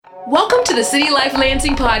Welcome to the City Life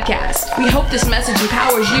Lansing podcast. We hope this message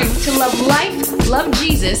empowers you to love life, love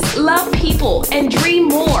Jesus, love people, and dream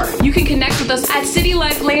more. You can connect with us at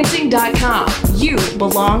citylifelansing.com. You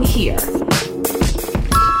belong here.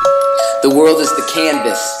 The world is the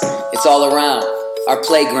canvas. It's all around, our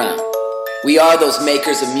playground. We are those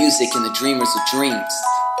makers of music and the dreamers of dreams.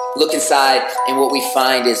 Look inside, and what we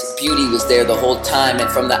find is beauty was there the whole time, and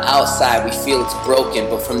from the outside we feel it's broken,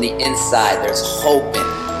 but from the inside there's hope.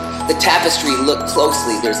 And the tapestry, look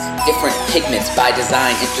closely, there's different pigments by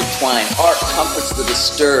design intertwined. Art comforts the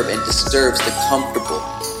disturbed and disturbs the comfortable.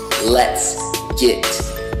 Let's get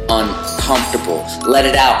uncomfortable. Let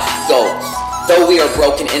it out, go. Though we are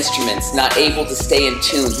broken instruments, not able to stay in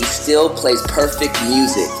tune, he still plays perfect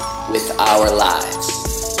music with our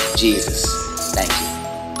lives. Jesus, thank you.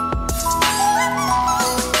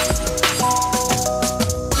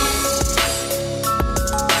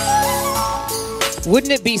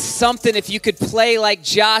 Wouldn't it be something if you could play like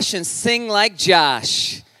Josh and sing like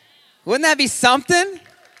Josh? Wouldn't that be something?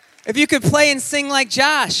 If you could play and sing like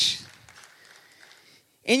Josh.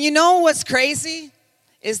 And you know what's crazy?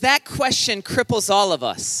 Is that question cripples all of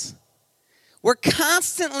us. We're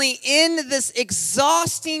constantly in this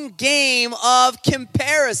exhausting game of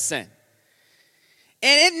comparison.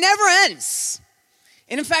 And it never ends.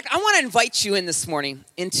 And in fact, I want to invite you in this morning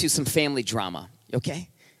into some family drama, okay?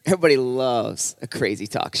 Everybody loves a crazy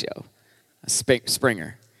talk show, a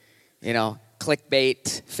Springer, you know,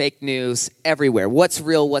 clickbait, fake news, everywhere. What's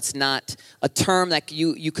real, what's not. A term that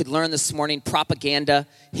you could learn this morning, propaganda,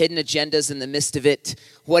 hidden agendas in the midst of it.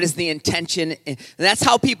 What is the intention? And that's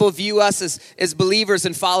how people view us as believers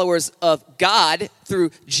and followers of God through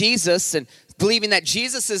Jesus and believing that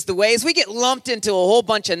Jesus is the way. As we get lumped into a whole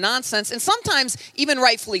bunch of nonsense, and sometimes even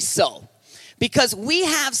rightfully so, because we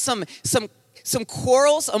have some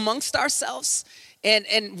quarrels amongst ourselves,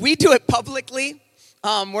 and we do it publicly.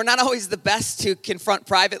 We're not always the best to confront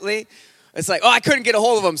privately. It's like, I couldn't get a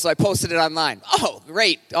hold of them, so I posted it online. Oh,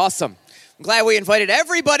 great, awesome. I'm glad we invited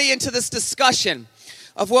everybody into this discussion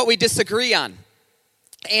of what we disagree on.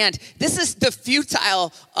 And this is the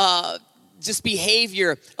futile just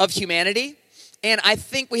behavior of humanity. And I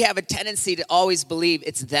think we have a tendency to always believe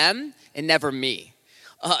it's them and never me.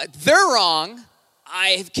 They're wrong.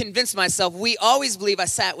 I have convinced myself, we always believe. I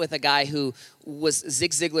sat with a guy who was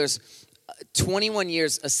Zig Ziglar's 21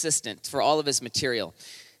 years assistant for all of his material.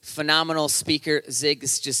 Phenomenal speaker. Zig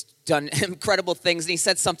has just done incredible things. And he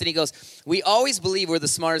said something, he goes, we always believe we're the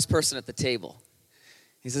smartest person at the table.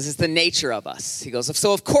 He says, it's the nature of us. He goes,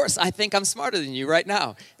 so of course I think I'm smarter than you right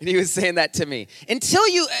now. And he was saying that to me. Until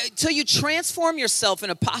you transform yourself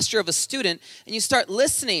in a posture of a student and you start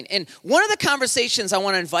listening. And one of the conversations I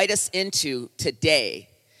want to invite us into today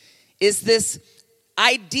is this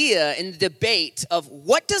idea and debate of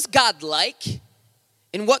what does God like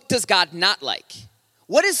and what does God not like?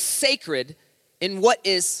 What is sacred and what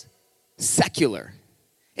is secular?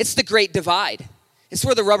 It's the great divide. It's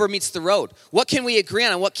where the rubber meets the road. What can we agree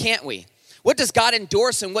on and what can't we? What does God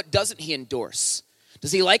endorse and what doesn't he endorse?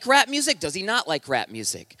 Does he like rap music? Does he not like rap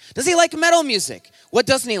music? Does he like metal music? What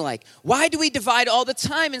doesn't he like? Why do we divide all the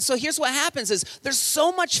time? And so here's what happens is there's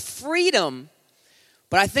so much freedom,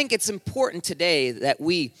 but I think it's important today that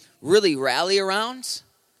we really rally around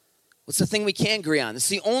what's the thing we can agree on. It's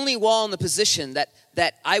the only wall in the position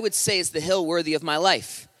that I would say is the hill worthy of my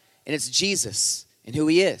life, and it's Jesus and who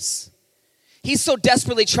he is. He's so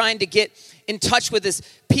desperately trying to get in touch with his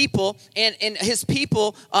people, and his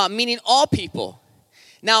people, meaning all people.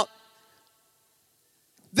 Now,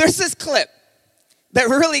 there's this clip that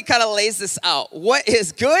really kind of lays this out. What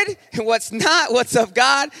is good and what's not, what's of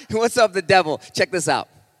God and what's of the devil. Check this out.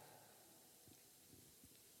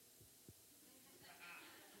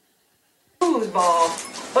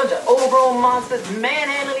 Foosball. Bunch of overgrown monsters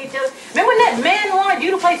manhandling each other. Remember when that man wanted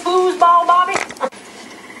you to play foosball, Bobby?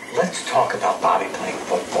 Let's talk about Bobby playing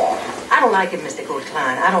football. I don't like it, Mr. Coach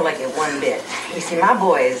Klein. I don't like it one bit. You see, my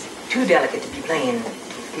boy is too delicate to be playing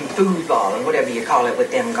foosball and whatever you call it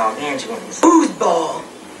with them gargantuans. Foosball?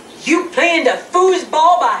 You playing the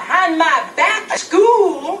foosball behind my back?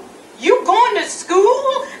 School? You going to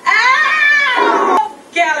school? Ah!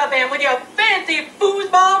 Galloping with your fancy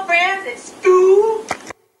foosball friends at school?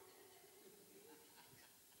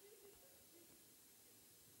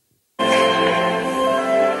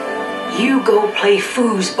 You go play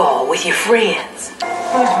foosball with your friends.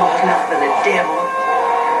 Foosball's not for the devil.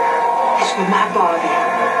 It's for my Bobby.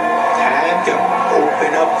 Time to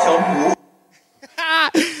open up some wood.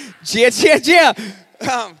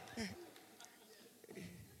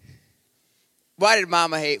 Why did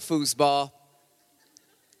Mama hate foosball?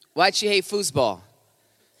 Why'd she hate foosball?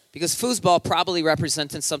 Because foosball probably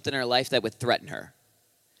represented something in her life that would threaten her.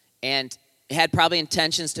 And had probably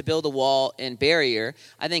intentions to build a wall and barrier.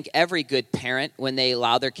 I think every good parent, when they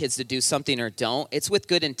allow their kids to do something or don't, it's with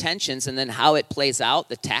good intentions, and then how it plays out,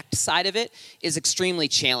 the tact side of it, is extremely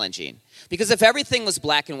challenging. Because if everything was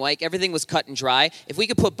black and white, everything was cut and dry, if we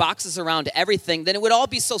could put boxes around everything, then it would all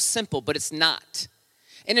be so simple, but it's not.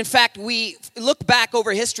 And in fact, we look back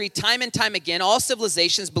over history time and time again, all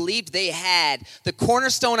civilizations believed they had the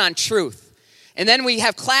cornerstone on truth. And then we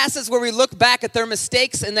have classes where we look back at their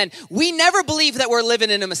mistakes, and then we never believe that we're living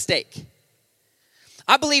in a mistake.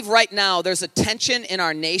 I believe right now there's a tension in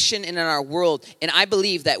our nation and in our world, and I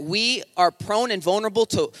believe that we are prone and vulnerable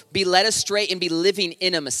to be led astray and be living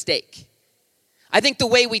in a mistake. I think the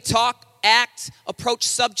way we talk, act, approach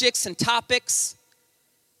subjects and topics,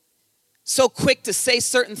 so quick to say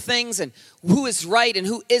certain things and who is right and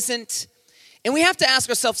who isn't. And we have to ask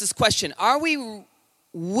ourselves this question: are we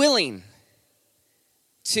willing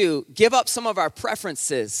to give up some of our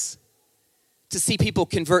preferences to see people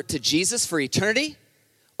convert to Jesus for eternity?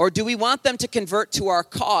 Or do we want them to convert to our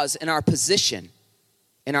cause and our position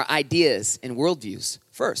and our ideas and worldviews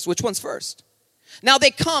first? Which one's first? Now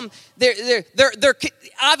they're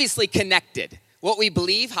obviously connected. What we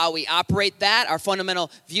believe, how we operate that, our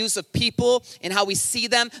fundamental views of people and how we see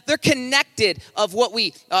them, they're connected of what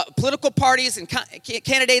we, political parties and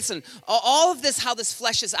candidates and all of this, how this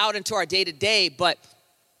fleshes out into our day-to-day. But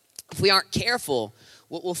if we aren't careful,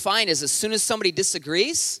 what we'll find is as soon as somebody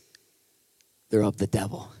disagrees, they're of the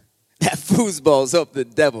devil. That foosball's of the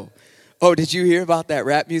devil. Oh, did you hear about that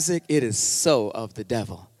rap music? It is so of the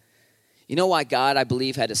devil. You know why God, I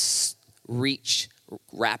believe, had to reach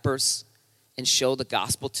rappers and show the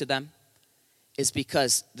gospel to them? Is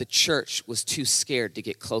because the church was too scared to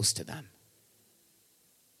get close to them.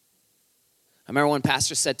 I remember one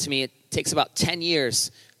pastor said to me, it takes about 10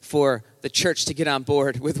 years for the church to get on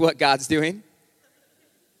board with what God's doing,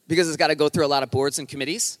 because it's got to go through a lot of boards and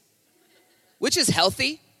committees, which is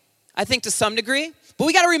healthy, I think, to some degree. But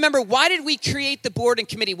we got to remember, why did we create the board and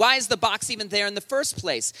committee? Why is the box even there in the first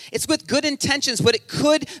place? It's with good intentions, but it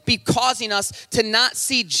could be causing us to not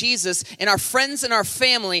see Jesus, and our friends and our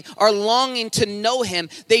family are longing to know him.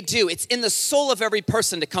 They do. It's in the soul of every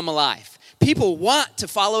person to come alive. People want to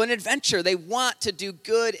follow an adventure. They want to do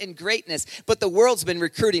good and greatness, but the world's been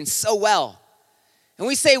recruiting so well. And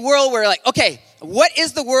we say world, we're like, okay, what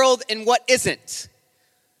is the world and what isn't?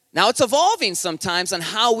 Now it's evolving sometimes on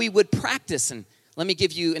how we would practice. And let me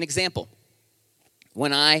give you an example.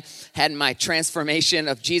 When I had my transformation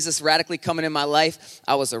of Jesus radically coming in my life,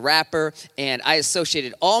 I was a rapper, and I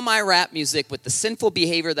associated all my rap music with the sinful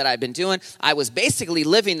behavior that I've been doing. I was basically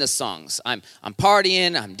living the songs. I'm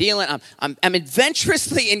partying, I'm dealing, I'm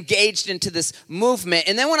adventurously engaged into this movement.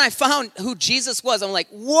 And then when I found who Jesus was, I'm like,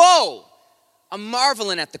 whoa, I'm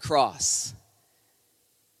marveling at the cross.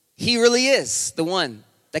 He really is the one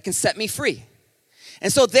that can set me free.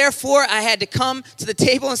 And so therefore, I had to come to the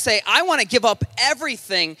table and say, I want to give up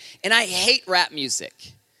everything, and I hate rap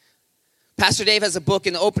music. Pastor Dave has a book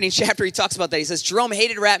in the opening chapter. He talks about that. He says, Jerome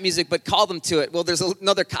hated rap music, but called him to it. Well, there's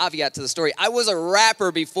another caveat to the story. I was a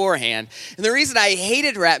rapper beforehand. And the reason I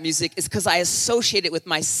hated rap music is because I associated it with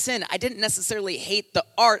my sin. I didn't necessarily hate the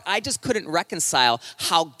art. I just couldn't reconcile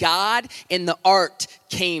how God and the art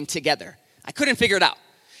came together. I couldn't figure it out.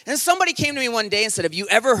 And somebody came to me one day and said, have you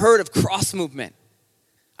ever heard of cross movement?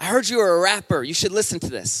 I heard you were a rapper. You should listen to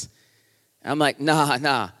this. And I'm like,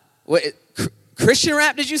 nah. What, Christian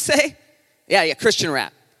rap, did you say? Yeah, Christian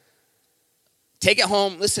rap. Take it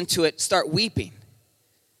home, listen to it, start weeping.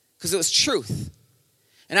 Because it was truth.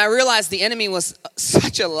 And I realized the enemy was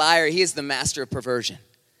such a liar. He is the master of perversion.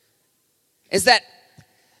 Is that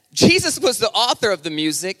Jesus was the author of the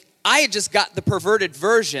music. I had just got the perverted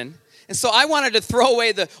version. And so I wanted to throw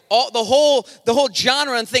away the whole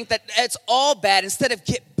genre and think that it's all bad, instead of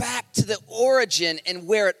get back to the origin and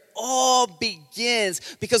where it all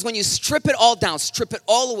begins. Because when you strip it all down, strip it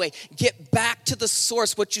all away, get back to the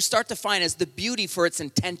source, what you start to find is the beauty for its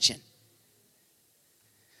intention.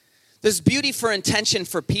 There's beauty for intention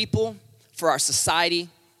for people, for our society,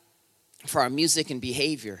 for our music and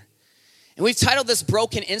behavior. And we've titled this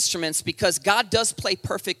Broken Instruments because God does play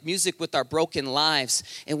perfect music with our broken lives.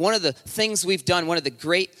 And one of the things we've done, one of the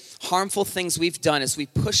great harmful things we've done, is we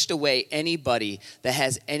pushed away anybody that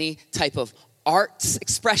has any type of arts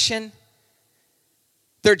expression,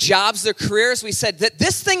 their jobs, their careers. We said that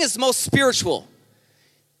this thing is most spiritual.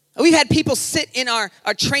 We've had people sit in our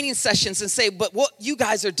training sessions and say, but what you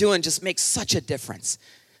guys are doing just makes such a difference.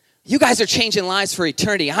 You guys are changing lives for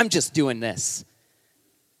eternity. I'm just doing this.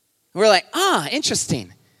 We're like,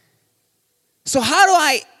 interesting. So how do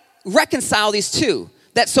I reconcile these two.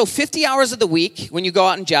 That so 50 hours of the week when you go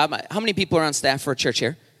out and job. How many people are on staff for a church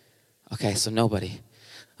here? Okay, so nobody.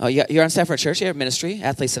 Oh, you're on staff for a church here, ministry,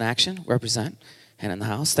 Athletes in Action, represent, and in the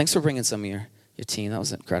house. Thanks for bringing some of your team. That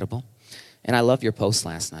was incredible. And I love your post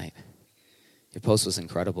last night. Your post was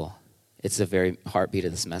incredible. It's the very heartbeat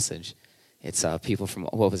of this message. It's people from,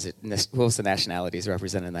 what was the nationalities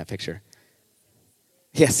represented in that picture?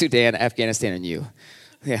 Yeah, Sudan, Afghanistan, and you.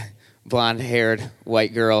 Yeah, blonde-haired,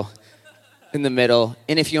 white girl in the middle.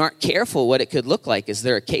 And if you aren't careful, what it could look like is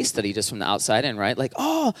there a case study just from the outside in, right? Like,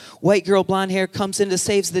 oh, white girl, blonde hair, comes in to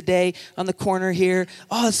saves the day on the corner here.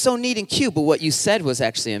 Oh, it's so neat and cute. But what you said was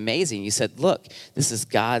actually amazing. You said, look, this is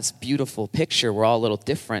God's beautiful picture. We're all a little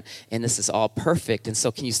different, and this is all perfect. And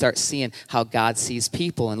so can you start seeing how God sees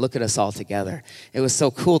people and look at us all together? It was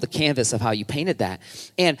so cool, the canvas of how you painted that.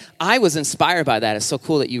 And I was inspired by that. It's so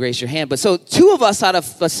cool that you raised your hand. But so 2 of us out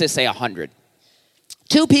of, let's just say 100.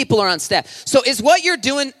 2 people are on staff. So is what you're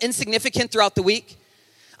doing insignificant throughout the week?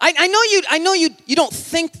 I know you don't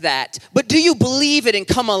think that, but do you believe it and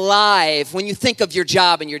come alive when you think of your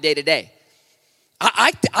job and your day-to-day?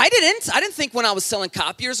 I didn't think when I was selling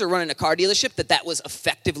copiers or running a car dealership that was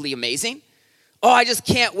effectively amazing. Oh, I just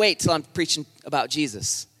can't wait till I'm preaching about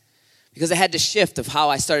Jesus. Because I had to shift of how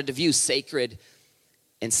I started to view sacred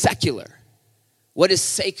and secular. What is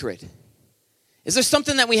sacred? Is there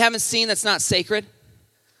something that we haven't seen that's not sacred?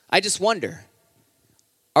 I just wonder,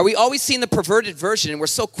 are we always seeing the perverted version and we're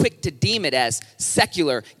so quick to deem it as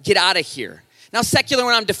secular, get out of here? Now, secular,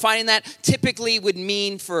 when I'm defining that, typically would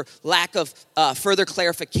mean, for lack of further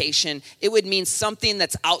clarification, it would mean something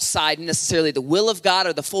that's outside necessarily the will of God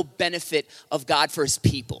or the full benefit of God for his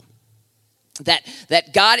people.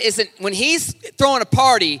 That God isn't, when he's throwing a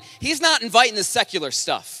party, he's not inviting the secular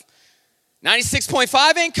stuff.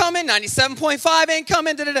 96.5 ain't coming, 97.5 ain't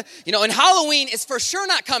coming, da-da-da. You know, and Halloween is for sure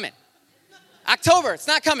not coming. October, it's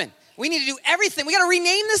not coming. We need to do everything. We got to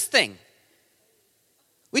rename this thing.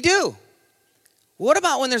 We do. What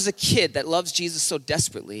about when there's a kid that loves Jesus so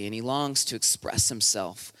desperately and he longs to express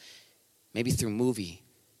himself, maybe through movie,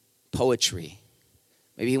 poetry.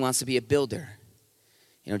 Maybe he wants to be a builder.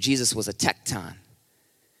 You know, Jesus was a tekton.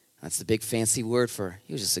 That's the big fancy word for,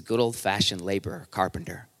 he was just a good old-fashioned laborer,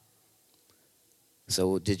 carpenter.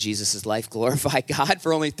 So did Jesus' life glorify God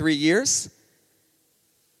for only 3 years?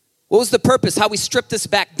 What was the purpose? How we strip this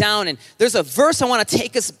back down? And there's a verse I want to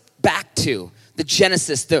take us back to, the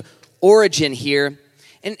Genesis, the origin here.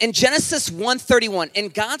 In Genesis 1:31,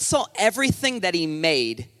 and God saw everything that he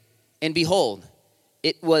made, and behold,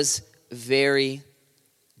 it was very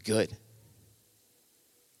good.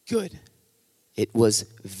 Good. It was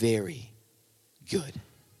very good.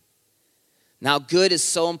 Now, good is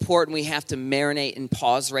so important, we have to marinate and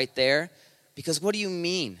pause right there. Because what do you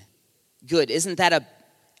mean, good? Isn't that an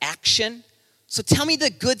action? So tell me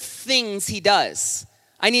the good things he does.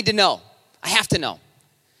 I need to know. I have to know.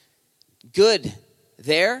 Good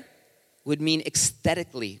there would mean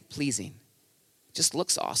aesthetically pleasing. Just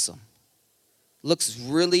looks awesome. Looks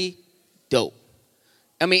really dope.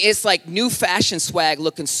 I mean, it's like new fashion swag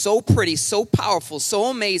looking so pretty, so powerful, so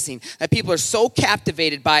amazing that people are so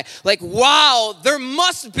captivated by, like, wow, there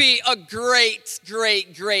must be a great,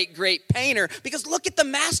 great, great, great painter because look at the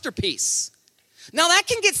masterpiece. Now, that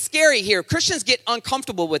can get scary here. Christians get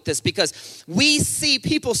uncomfortable with this because we see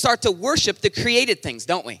people start to worship the created things,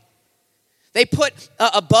 don't we? They put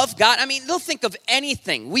above God. I mean, they'll think of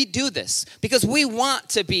anything. We do this because we want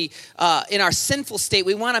to be, in our sinful state,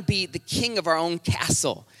 we want to be the king of our own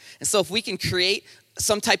castle. And so if we can create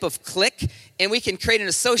some type of clique and we can create an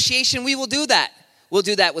association, we will do that. We'll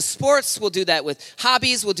do that with sports. We'll do that with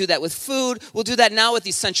hobbies. We'll do that with food. We'll do that now with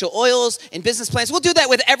essential oils and business plans. We'll do that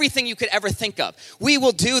with everything you could ever think of. We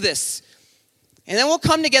will do this. And then we'll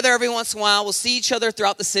come together every once in a while. We'll see each other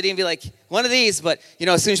throughout the city and be like, one of these. But, you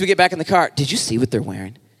know, as soon as we get back in the car, did you see what they're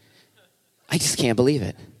wearing? I just can't believe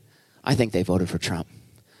it. I think they voted for Trump.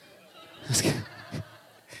 Did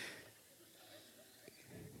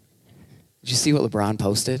you see what LeBron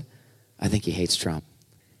posted? I think he hates Trump.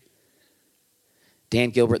 Dan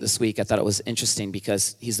Gilbert this week, I thought it was interesting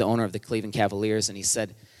because he's the owner of the Cleveland Cavaliers. And he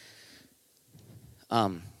said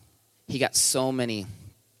he got so many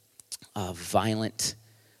violent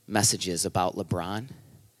messages about LeBron.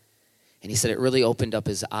 And he said it really opened up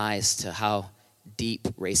his eyes to how deep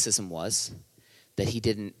racism was, that he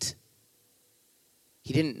didn't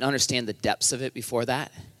understand the depths of it before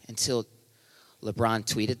that until LeBron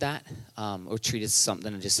tweeted that or tweeted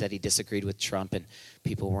something and just said he disagreed with Trump and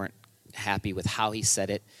people weren't happy with how he said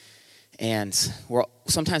it. And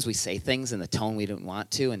sometimes we say things in the tone we didn't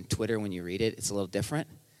want to, and Twitter, when you read it, it's a little different.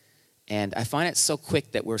 And I find it so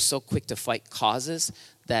quick that we're so quick to fight causes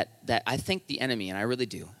that I think the enemy, and I really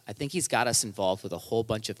do, I think he's got us involved with a whole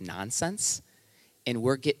bunch of nonsense, and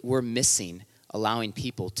we're missing allowing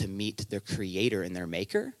people to meet their creator and their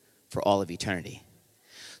maker for all of eternity.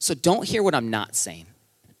 So don't hear what I'm not saying.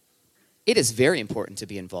 It is very important to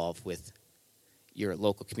be involved with your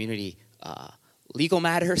local community, legal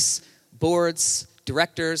matters, boards,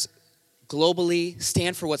 directors, globally,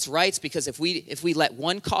 stand for what's right, because if we let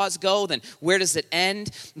one cause go, then where does it end?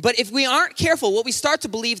 But if we aren't careful, what we start to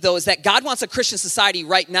believe, though, is that God wants a Christian society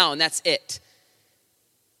right now, and that's it.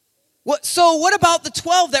 So what about the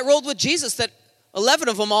 12 that rolled with Jesus, that 11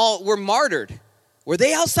 of them all were martyred? Were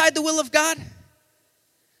they outside the will of God?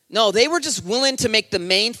 No, they were just willing to make the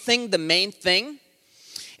main thing,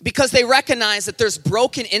 because they recognize that there's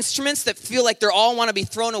broken instruments that feel like they're all want to be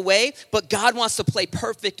thrown away, but God wants to play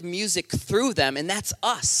perfect music through them, and that's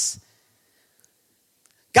us.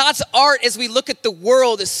 God's art, as we look at the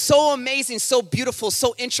world, is so amazing, so beautiful,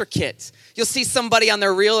 so intricate. You'll see somebody on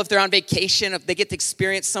their reel if they're on vacation, if they get to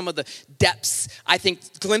experience some of the depths, I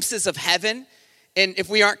think, glimpses of heaven. And if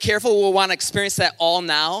we aren't careful, we'll want to experience that all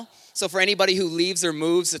now. So for anybody who leaves or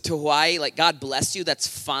moves to Hawaii, like, God bless you, that's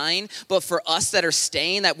fine. But for us that are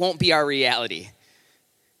staying, that won't be our reality.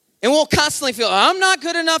 And we'll constantly feel, I'm not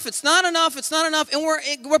good enough, it's not enough. And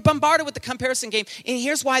we're bombarded with the comparison game. And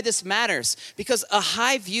here's why this matters. Because a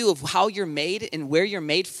high view of how you're made and where you're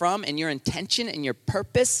made from and your intention and your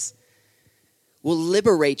purpose will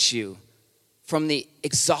liberate you from the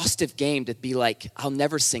exhaustive game to be like, I'll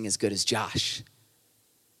never sing as good as Josh.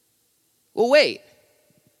 Well, wait.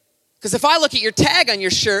 Because if I look at your tag on your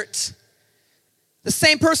shirt, the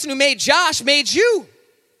same person who made Josh made you.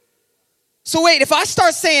 So wait, if I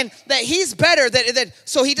start saying that he's better,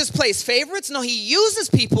 so he just plays favorites? No, he uses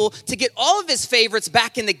people to get all of his favorites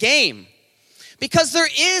back in the game. Because there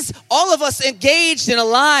is all of us engaged and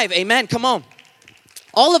alive. Amen, come on.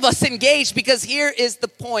 All of us engaged, because here is the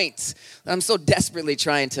point that I'm so desperately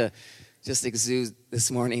trying to just exude this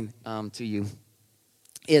morning to you,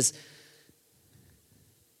 is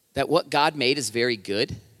that what God made is very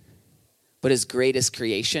good, but his greatest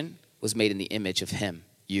creation was made in the image of him,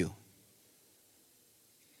 you.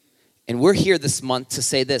 And we're here this month to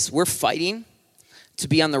say this. We're fighting to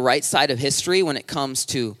be on the right side of history when it comes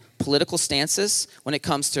to political stances, when it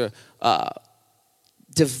comes to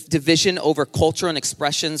division over culture and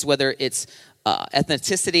expressions, whether it's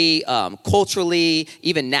ethnicity, culturally,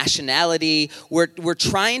 even nationality. We're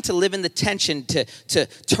trying to live in the tension to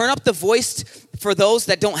turn up the voice for those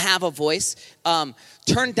that don't have a voice,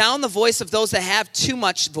 turn down the voice of those that have too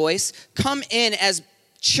much voice, come in as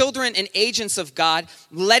children and agents of God,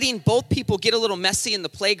 letting both people get a little messy in the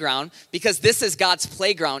playground, because this is God's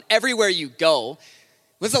playground everywhere you go.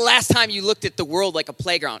 When's the last time you looked at the world like a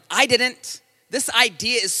playground? I didn't. This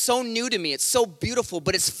idea is so new to me. It's so beautiful,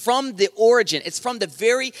 but it's from the origin. It's from the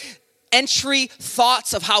very entry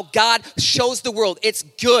thoughts of how God shows the world. It's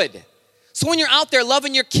good. So when you're out there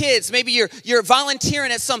loving your kids, maybe you're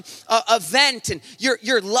volunteering at some event, and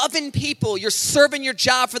you're loving people, you're serving your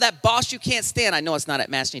job for that boss you can't stand. I know it's not at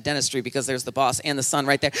Mass General Dentistry because there's the boss and the son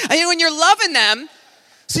right there. I mean, when you're loving them,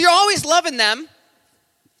 so you're always loving them,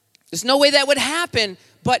 there's no way that would happen.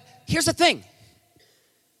 But here's the thing.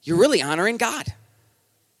 You're really honoring God.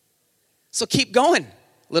 So keep going,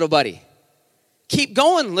 little buddy. Keep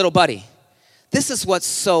going, little buddy. This is what's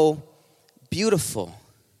so beautiful.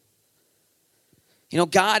 You know,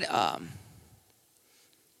 God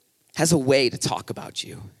has a way to talk about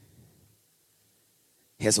you.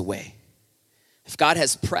 He has a way. If God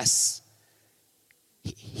has press,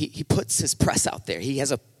 he puts his press out there. He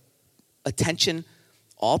has a attention,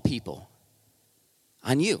 all people,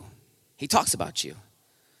 on you. He talks about you.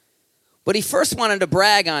 But he first wanted to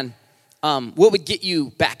brag on what would get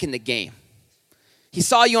you back in the game. He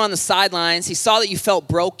saw you on the sidelines. He saw that you felt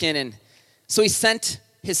broken. And so he sent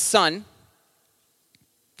his son,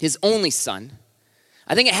 his only son.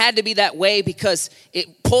 I think it had to be that way because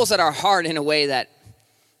it pulls at our heart in a way that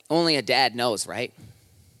only a dad knows, right?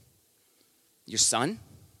 Your son?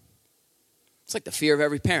 It's like the fear of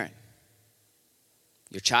every parent.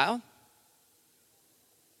 Your child?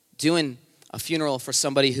 Doing a funeral for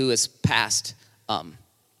somebody who has passed, and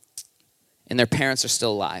their parents are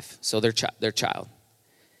still alive, so their child.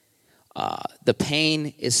 The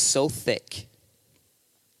pain is so thick.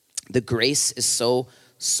 The grace is so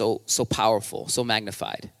powerful, so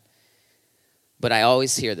magnified. But I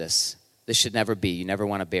always hear this. This should never be. You never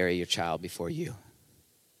want to bury your child before you.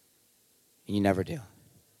 And you never do.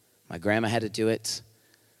 My grandma had to do it.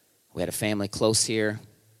 We had a family close here.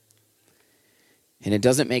 And it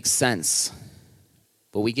doesn't make sense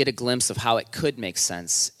But we get a glimpse of how it could make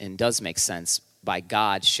sense and does make sense by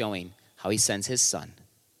God showing how he sends his son. And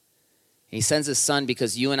he sends his son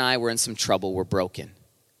because you and I were in some trouble, we're broken,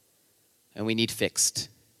 and we need fixed.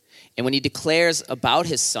 And when he declares about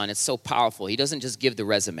his son, it's so powerful. He doesn't just give the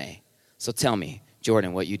resume. So tell me,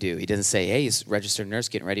 Jordan, what you do. He doesn't say, hey, he's a registered nurse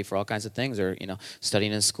getting ready for all kinds of things, or,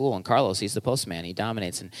 studying in school. And Carlos, he's the postman. He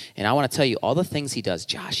dominates. And I want to tell you all the things he does.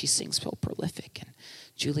 Josh, he sings so prolific. And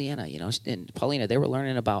Juliana, and Paulina, they were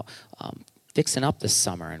learning about fixing up this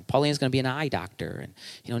summer. And Paulina's going to be an eye doctor.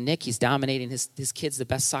 And, Nick, he's dominating. His kid's the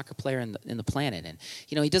best soccer player in the planet. And,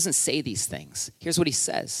 he doesn't say these things. Here's what he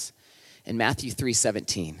says in Matthew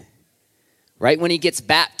 3:17. Right when he gets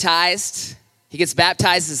baptized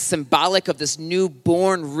as symbolic of this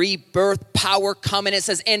newborn rebirth power coming. It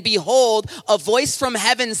says, and behold, a voice from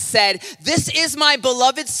heaven said, this is my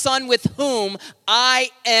beloved son with whom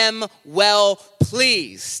I am well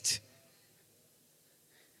pleased.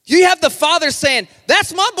 You have the Father saying,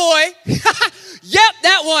 that's my boy. Yep,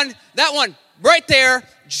 that one right there.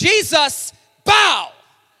 Jesus, bow.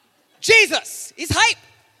 Jesus, he's hype.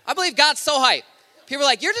 I believe God's so hype. People are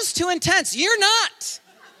like, you're just too intense. You're not.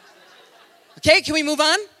 Okay, can we move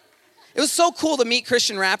on? It was so cool to meet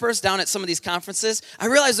Christian rappers down at some of these conferences. I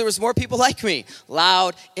realized there was more people like me.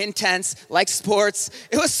 Loud, intense, like sports.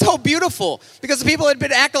 It was so beautiful because the people had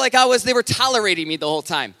been acting like they were tolerating me the whole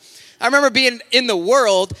time. I remember being in the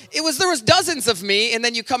world. There was dozens of me, and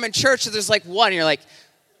then you come in church and there's like one, and you're like,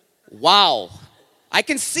 wow. I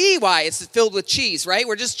can see why it's filled with cheese, right?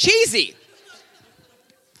 We're just cheesy.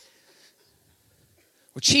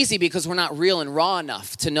 We're cheesy because we're not real and raw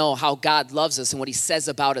enough to know how God loves us and what he says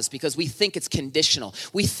about us, because we think it's conditional.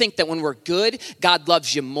 We think that when we're good, God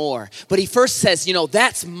loves you more. But he first says,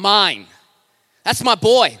 that's mine. That's my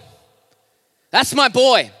boy. That's my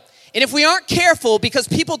boy. And if we aren't careful, because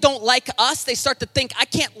people don't like us, they start to think, I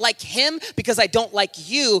can't like him because I don't like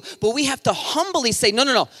you. But we have to humbly say,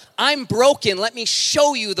 no, I'm broken. Let me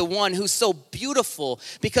show you the one who's so beautiful,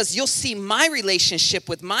 because you'll see my relationship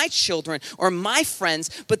with my children or my friends,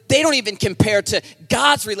 but they don't even compare to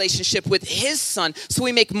God's relationship with his son. So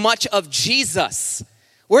we make much of Jesus.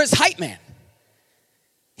 Where's hype man?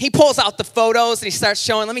 He pulls out the photos and he starts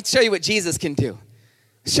showing, let me show you what Jesus can do.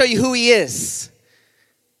 Show you who he is.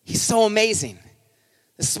 He's so amazing.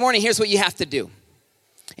 This morning, here's what you have to do.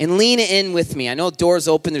 And lean in with me. I know doors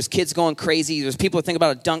open. There's kids going crazy. There's people thinking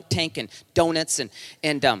about a dunk tank and donuts. And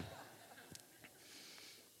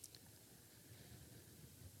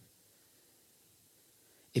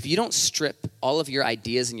if you don't strip all of your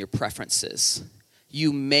ideas and your preferences,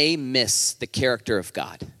 you may miss the character of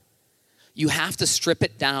God. You have to strip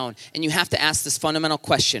it down, and you have to ask this fundamental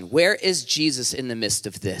question. Where is Jesus in the midst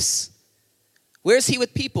of this? Where is he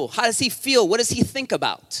with people? How does he feel? What does he think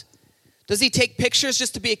about? Does he take pictures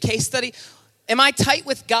just to be a case study? Am I tight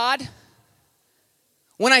with God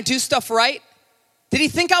when I do stuff right? Did he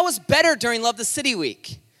think I was better during Love the City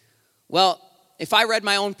week? Well, if I read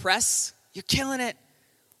my own press, you're killing it.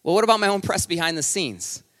 Well, what about my own press behind the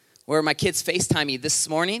scenes? Where my kids FaceTime me this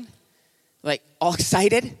morning, like all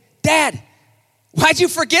excited. Dad, why'd you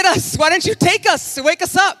forget us? Why didn't you take us to wake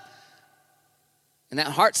us up? And that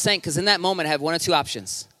heart sank, because in that moment I have one of two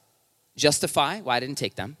options. Justify why I didn't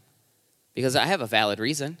take them, because I have a valid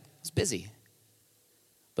reason. I was busy.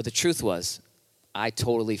 But the truth was, I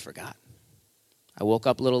totally forgot. I woke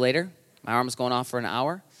up a little later. My arm was going off for an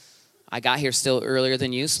hour. I got here still earlier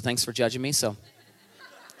than you, so thanks for judging me. So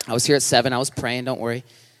I was here at 7. I was praying, don't worry.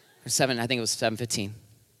 Or 7, I think it was 7:15.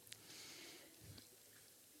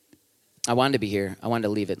 I wanted to be here. I wanted to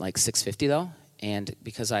leave at like 6:50 though. And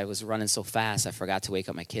because I was running so fast, I forgot to wake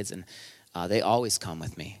up my kids, and they always come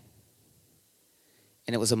with me.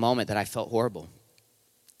 And it was a moment that I felt horrible.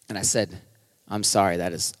 And I said, I'm sorry,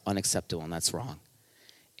 that is unacceptable and that's wrong.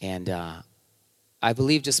 And I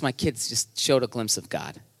believe just my kids just showed a glimpse of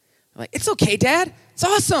God. They're like, it's okay, Dad. It's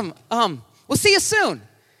awesome. We'll see you soon.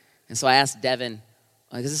 And so I asked Devin,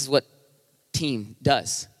 this is what team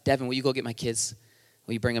does. Devin, will you go get my kids?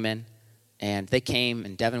 Will you bring them in? And they came,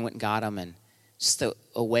 and Devin went and got them, and just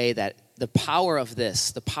a way that the power of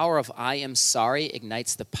this, the power of I am sorry,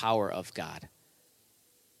 ignites the power of God.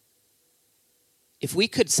 If we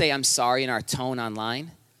could say I'm sorry in our tone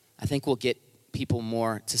online, I think we'll get people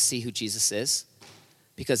more to see who Jesus is,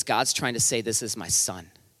 because God's trying to say, this is my son.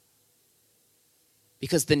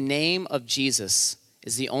 Because the name of Jesus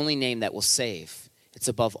is the only name that will save. It's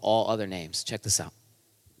above all other names. Check this out.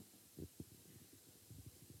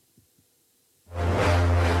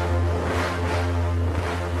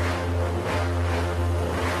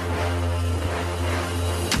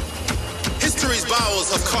 History's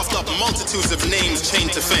bowels have coughed up multitudes of names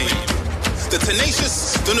chained to fame. The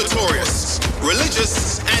tenacious, the notorious,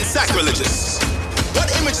 religious and sacrilegious.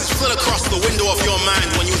 What images flit across the window of your mind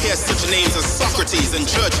when you hear such names as Socrates and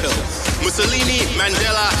Churchill, Mussolini,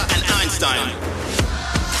 Mandela and Einstein?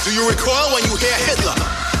 Do you recoil when you hear Hitler?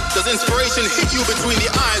 Does inspiration hit you between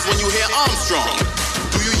the eyes when you hear Armstrong?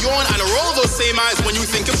 Do you yawn and roll those same eyes when you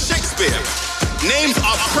think of Shakespeare? Names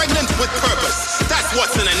are pregnant with purpose. That's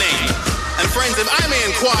what's in a name. And friends, if I may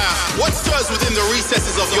inquire, what stirs within the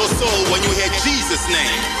recesses of your soul when you hear Jesus'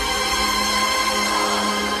 name?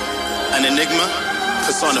 An enigma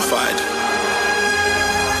personified.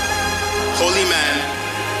 Holy man,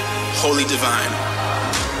 holy divine.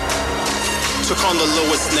 Took on the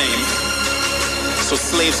lowest name so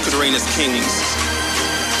slaves could reign as kings.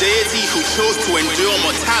 Deity who chose to endure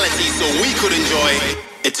mortality so we could enjoy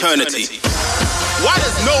eternity. Why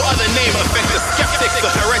does no other name affect the skeptic,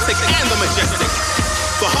 the heretic, and the majestic?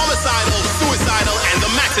 The homicidal, suicidal, and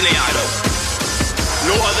the matinee idol.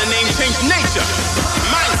 No other name changed nature,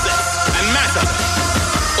 mindsets, and matter.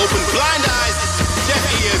 Opened blind eyes, deaf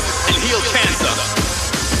ears, and healed cancer.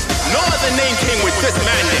 No other name came with this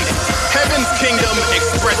mandate. Heaven's kingdom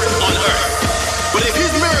expressed on earth. But if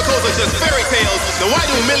his miracles are just fairy tales, then why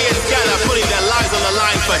do millions gather putting their lives on the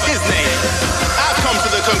line for his name? I've come to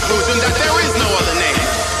the conclusion that there is no other name.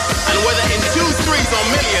 And whether in 2s, 3s, or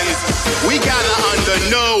millions, we gather under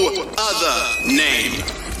no other name.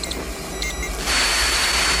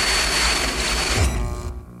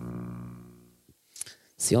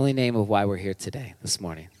 It's the only name of why we're here today, this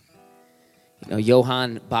morning. You know,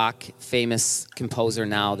 Johann Bach, famous composer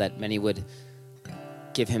now that many would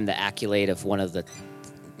give him the accolade of one of the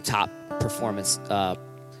top performance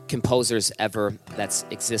composers ever that's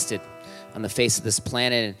existed on the face of this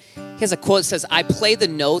planet. And he has a quote that says, "I play the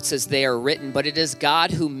notes as they are written, but it is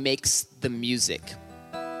God who makes the music."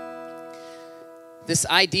 This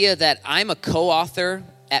idea that I'm a co-author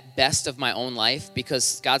at best of my own life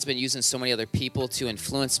because God's been using so many other people to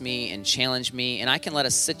influence me and challenge me, and I can let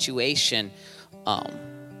a situation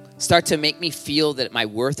start to make me feel that my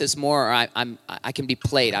worth is more, or I can be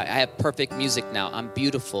played. I have perfect music now. I'm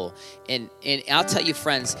beautiful. And I'll tell you,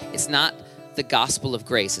 friends, it's not the gospel of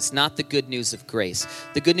grace. It's not the good news of grace.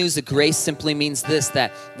 The good news of grace simply means this,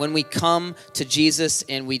 that when we come to Jesus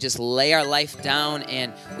and we just lay our life down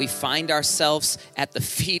and we find ourselves at the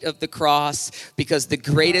feet of the cross, because the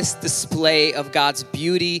greatest display of God's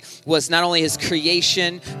beauty was not only his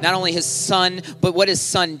creation, not only his son, but what his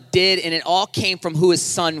son did, and it all came from who his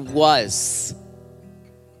son was,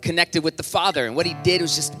 connected with the Father. And what he did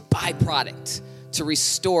was just a byproduct to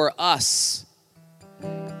restore us.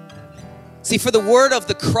 See, for the word of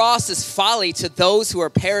the cross is folly to those who are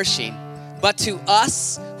perishing, but to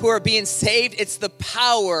us who are being saved, it's the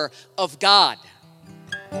power of God.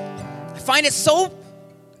 I find it so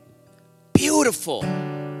beautiful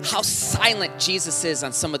how silent Jesus is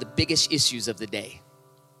on some of the biggest issues of the day.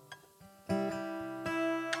 And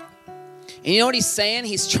you know what he's saying?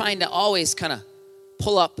 He's trying to always kind of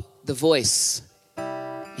pull up the voice.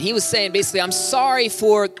 He was saying basically, I'm sorry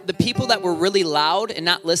for the people that were really loud and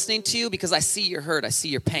not listening to you, because I see your hurt, I see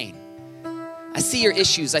your pain. I see your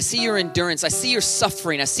issues, I see your endurance, I see your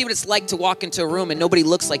suffering, I see what it's like to walk into a room and nobody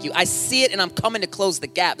looks like you. I see it and I'm coming to close the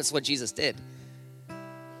gap. That's what Jesus did.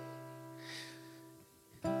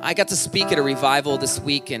 I got to speak at a revival this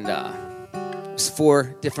week, and it was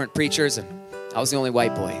 4 different preachers, and I was the only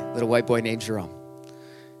white boy, little white boy named Jerome.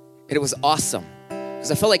 And it was awesome, because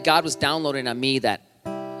I felt like God was downloading on me that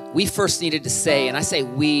we first needed to say, and I say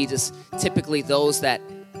we, just typically those that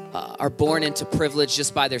are born into privilege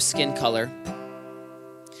just by their skin color.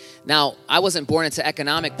 Now, I wasn't born into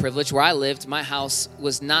economic privilege. Where I lived, my house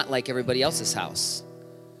was not like everybody else's house.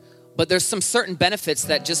 But there's some certain benefits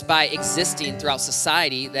that just by existing throughout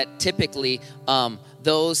society that typically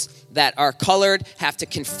those that are colored have to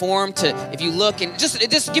conform to. If you look, and just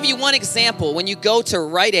to give you one example, when you go to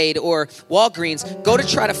Rite Aid or Walgreens, go to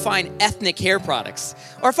try to find ethnic hair products.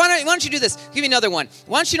 Or why don't you do this? Give me another one.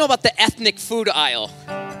 Why don't you know about the ethnic food aisle?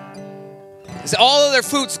 All of their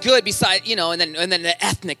food's good beside, and then the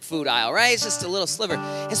ethnic food aisle, right? It's just a little sliver.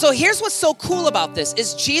 And so here's what's so cool about this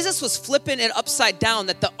is Jesus was flipping it upside down,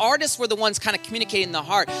 that the artists were the ones kind of communicating the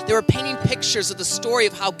heart. They were painting pictures of the story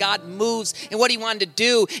of how God moves and what he wanted to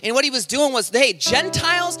do. And what he was doing was, hey,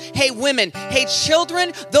 Gentiles, hey, women, hey,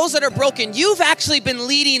 children, those that are broken, you've actually been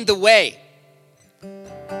leading the way.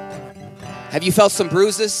 Have you felt some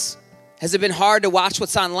bruises? Has it been hard to watch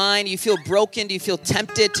what's online? Do you feel broken? Do you feel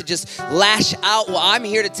tempted to just lash out? Well, I'm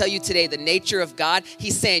here to tell you today the nature of God.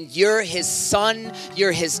 He's saying you're his son,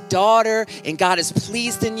 you're his daughter, and God is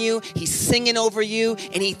pleased in you. He's singing over you,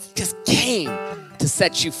 and he just came to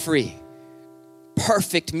set you free.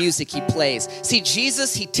 Perfect music he plays. See,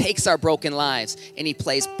 Jesus, he takes our broken lives, and he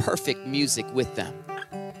plays perfect music with them.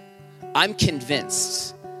 I'm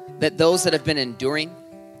convinced that those that have been enduring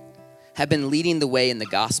have been leading the way in the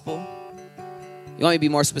gospel. You want me to be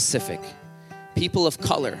more specific? People of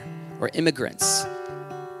color or immigrants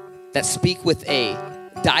that speak with a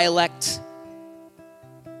dialect.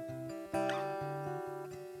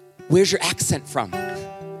 Where's your accent from?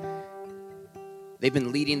 They've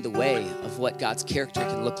been leading the way of what God's character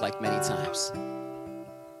can look like many times.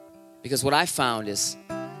 Because what I found is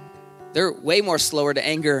they're way more slower to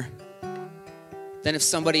anger than if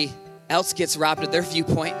somebody else gets robbed of their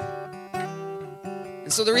viewpoint.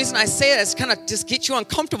 And so the reason I say that is kind of just get you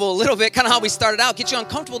uncomfortable a little bit, kind of how we started out, get you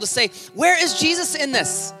uncomfortable to say, where is Jesus in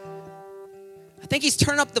this? I think he's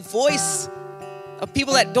turning up the voice of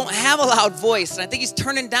people that don't have a loud voice. And I think he's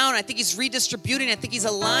turning down. I think he's redistributing. I think he's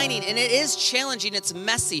aligning. And it is challenging. It's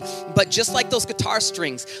messy. But just like those guitar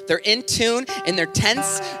strings, they're in tune and they're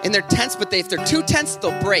tense. But if they're too tense,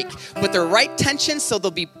 they'll break. But they're right tension, so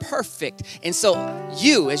they'll be perfect. And so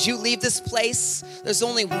as you leave this place, there's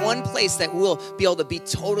only one place that will be able to be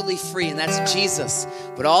totally free, and that's Jesus.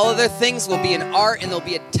 But all other things will be an art, and there'll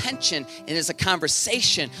be a tension, and it's a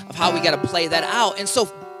conversation of how we got to play that out. And so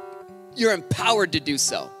you're empowered to do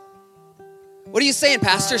so. What are you saying,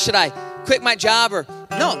 Pastor? Should I quit my job or?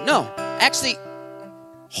 No. Actually,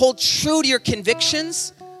 hold true to your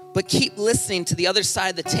convictions, but keep listening to the other side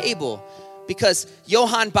of the table. Because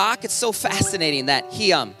Johann Bach, it's so fascinating that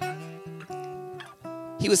he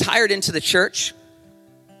was hired into the church,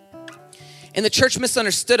 and the church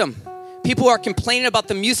misunderstood him. People are complaining about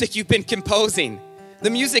the music you've been composing. The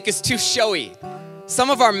music is too showy. Some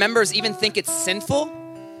of our members even think it's sinful.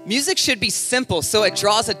 Music should be simple so it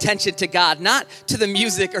draws attention to God, not to the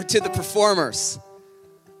music or to the performers.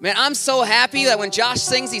 Man, I'm so happy that when Josh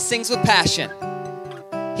sings, he sings with passion.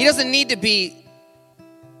 He doesn't need to be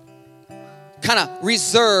kind of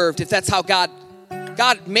reserved if that's how God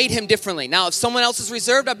made him differently. Now, if someone else is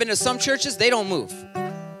reserved, I've been to some churches, they don't move.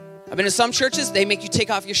 I've been to some churches, they make you take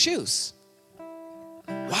off your shoes.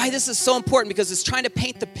 Why this is so important? Because it's trying to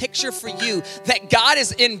paint the picture for you that God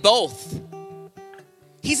is in both.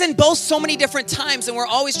 He's in both so many different times, and we're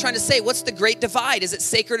always trying to say, what's the great divide? Is it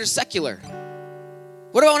sacred or secular?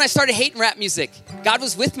 What about when I started hating rap music? God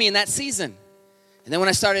was with me in that season. And then when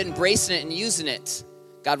I started embracing it and using it,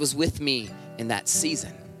 God was with me in that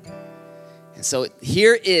season. And so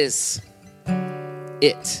here is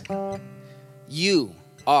it. You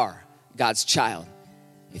are God's child.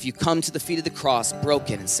 If you come to the feet of the cross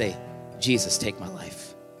broken and say, Jesus, take my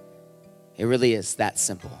life. It really is that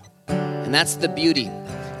simple. And that's the beauty.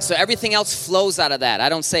 So everything else flows out of that. I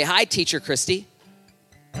don't say, hi, Teacher Christy.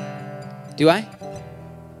 Do I?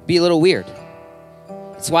 Be a little weird.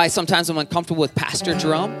 It's why sometimes I'm uncomfortable with Pastor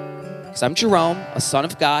Jerome, because I'm Jerome, a son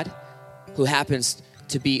of God, who happens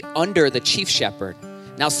to be under the chief shepherd.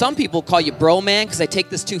 Now, some people call you bro man because they take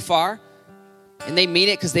this too far, and they mean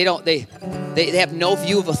it because they have no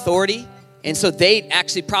view of authority, and so they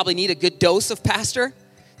actually probably need a good dose of pastor.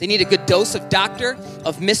 They need a good dose of doctor,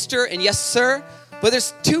 of Mr. and yes, sir. But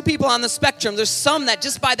there's two people on the spectrum. There's some that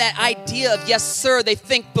just by that idea of yes, sir, they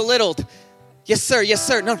think belittled. Yes, sir, yes,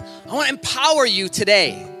 sir. No, I want to empower you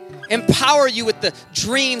today. Empower you with the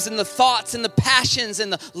dreams and the thoughts and the passions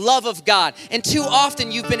and the love of God. And too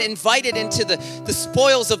often you've been invited into the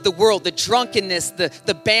spoils of the world, the drunkenness,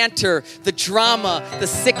 the banter, the drama, the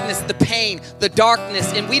sickness, the pain, the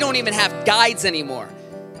darkness, and we don't even have guides anymore.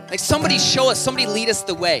 Like somebody show us, somebody lead us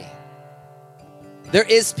the way. There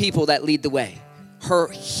is people that lead the way. Her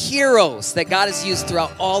heroes that God has used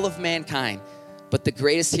throughout all of mankind. But the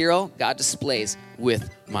greatest hero God displays with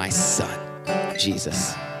my son,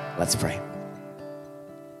 Jesus. Let's pray.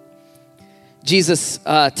 Jesus,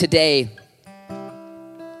 today,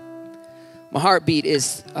 my heartbeat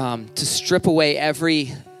is to strip away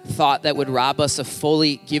every thought that would rob us of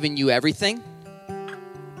fully giving you everything.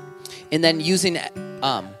 And then using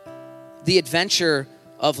the adventure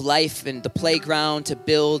of life and the playground to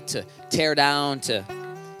build, to tear down, to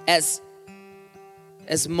as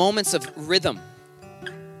moments of rhythm.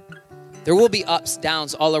 There will be ups,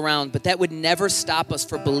 downs all around, but that would never stop us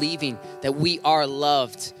from believing that we are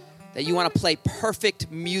loved, that you want to play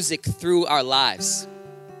perfect music through our lives.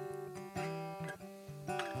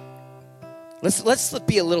 Let's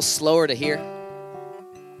be a little slower to hear.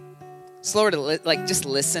 Slower to, just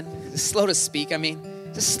listen. Just slow to speak,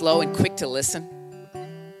 Just slow and quick to listen.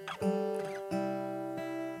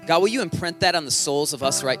 God, will you imprint that on the souls of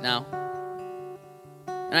us right now?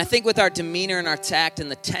 And I think with our demeanor and our tact and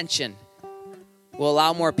the tension, we'll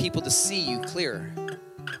allow more people to see you clearer.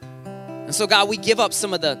 And so, God, we give up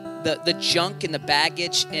some of the junk and the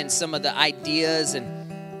baggage and some of the ideas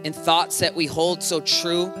and thoughts that we hold so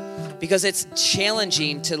true, because it's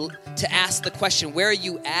challenging to ask the question, where are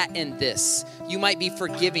you at in this? You might be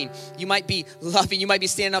forgiving. You might be loving. You might be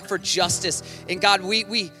standing up for justice. And God,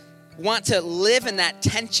 we want to live in that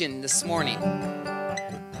tension this morning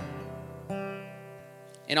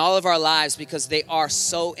in all of our lives, because they are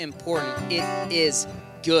so important. It is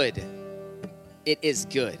good. It is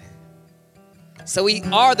good. So we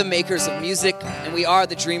are the makers of music, and we are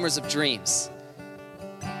the dreamers of dreams.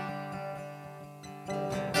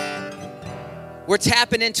 We're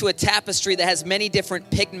tapping into a tapestry that has many different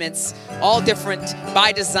pigments, all different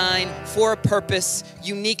by design, for a purpose,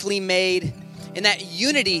 uniquely made. And that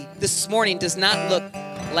unity this morning does not look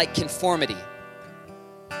like conformity.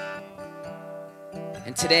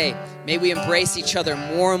 And today, may we embrace each other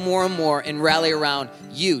more and more and more and rally around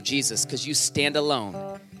you, Jesus, because you stand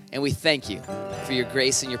alone. And we thank you for your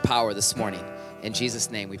grace and your power this morning. In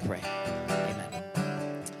Jesus' name we pray.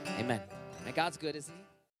 Amen. Amen. And God's good, isn't he?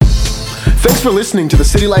 Thanks for listening to the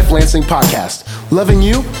City Life Lansing podcast. Loving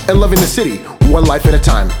you and loving the city, one life at a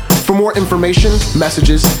time. For more information,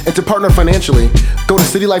 messages, and to partner financially, go to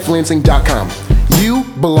citylifelansing.com. You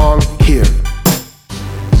belong here.